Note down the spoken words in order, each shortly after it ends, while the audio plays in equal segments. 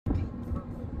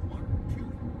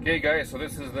Okay guys, so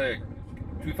this is the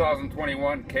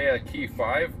 2021 Kia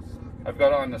K5. I've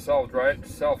got on the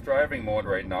self-driving mode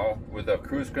right now with the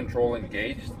cruise control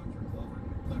engaged.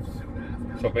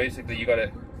 So basically you got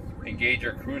to engage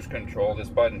your cruise control, this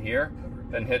button here,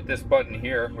 then hit this button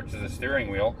here, which is the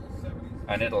steering wheel,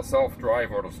 and it'll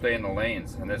self-drive or it'll stay in the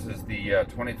lanes. And this is the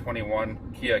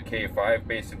 2021 Kia K5,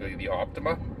 basically the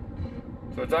Optima.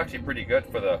 So it's actually pretty good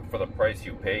for the price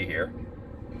you pay here.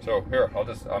 So here,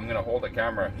 I'm gonna hold the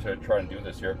camera to try and do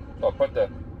this here. So I'll put the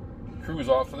cruise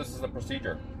off. So this is the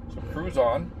procedure. So cruise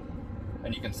on,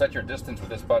 and you can set your distance with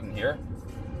this button here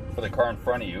for the car in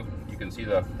front of you. You can see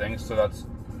the things. So that's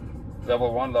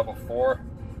level 1, level 4,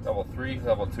 level 3,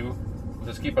 level 2.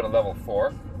 Just keep it at level 4,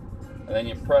 and then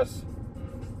you press.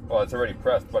 Well, it's already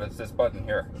pressed, but it's this button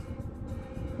here.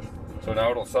 So now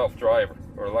it'll self-drive,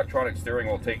 or electronic steering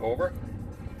will take over,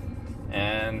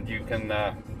 and you can.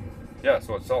 Yeah,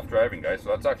 so it's self-driving, guys. So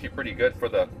that's actually pretty good for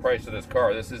the price of this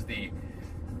car. This is the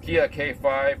Kia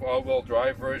K5 all-wheel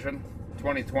drive version,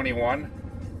 2021.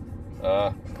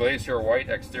 Glacier white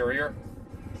exterior.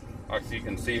 Actually, you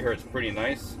can see here it's pretty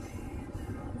nice.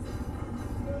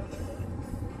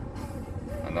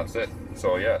 And that's it.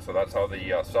 So yeah, so that's how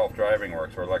the self-driving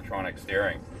works, or electronic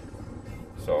steering.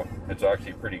 So it's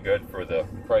actually pretty good for the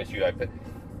price I paid.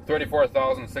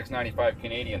 34,695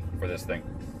 Canadian for this thing.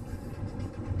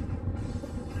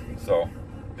 So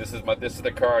this is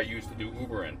the car I used to do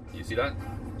Uber in. You see that?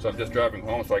 So I'm just driving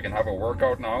home so I can have a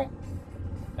workout now,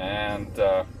 and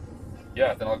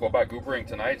yeah, then I'll go back Ubering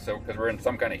tonight. So because we're in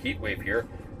some kind of heat wave here,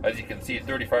 as you can see,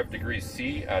 35 degrees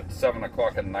C at 7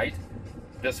 o'clock at night.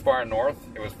 This far north,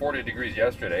 it was 40 degrees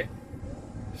yesterday.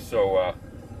 So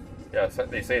yeah,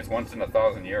 they say it's once in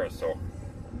 1,000 years. So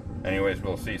anyways,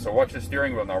 we'll see. So watch the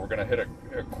steering wheel now. We're gonna hit a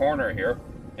corner here,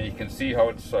 and you can see how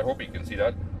it's. I hope you can see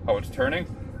that, how it's turning.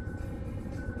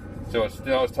 So it's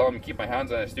telling me to keep my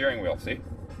hands on the steering wheel, see?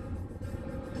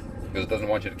 Because it doesn't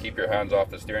want you to keep your hands off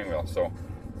the steering wheel. So,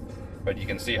 but you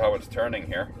can see how it's turning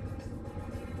here.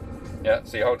 Yeah,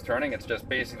 see how it's turning? It's just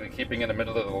basically keeping in the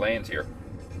middle of the lanes here.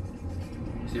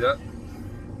 See that?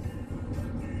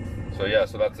 So yeah,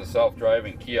 so that's a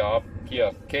self-driving Kia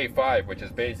K5, which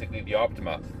is basically the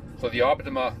Optima. So the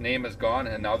Optima name is gone,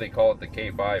 and now they call it the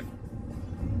K5.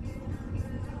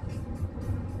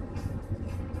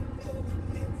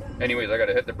 Anyways, I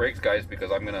gotta hit the brakes, guys,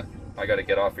 because I gotta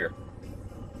get off here.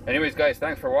 Anyways, guys,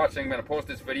 thanks for watching. I'm gonna post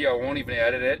this video. I won't even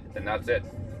edit it, and that's it.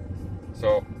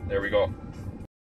 So there we go.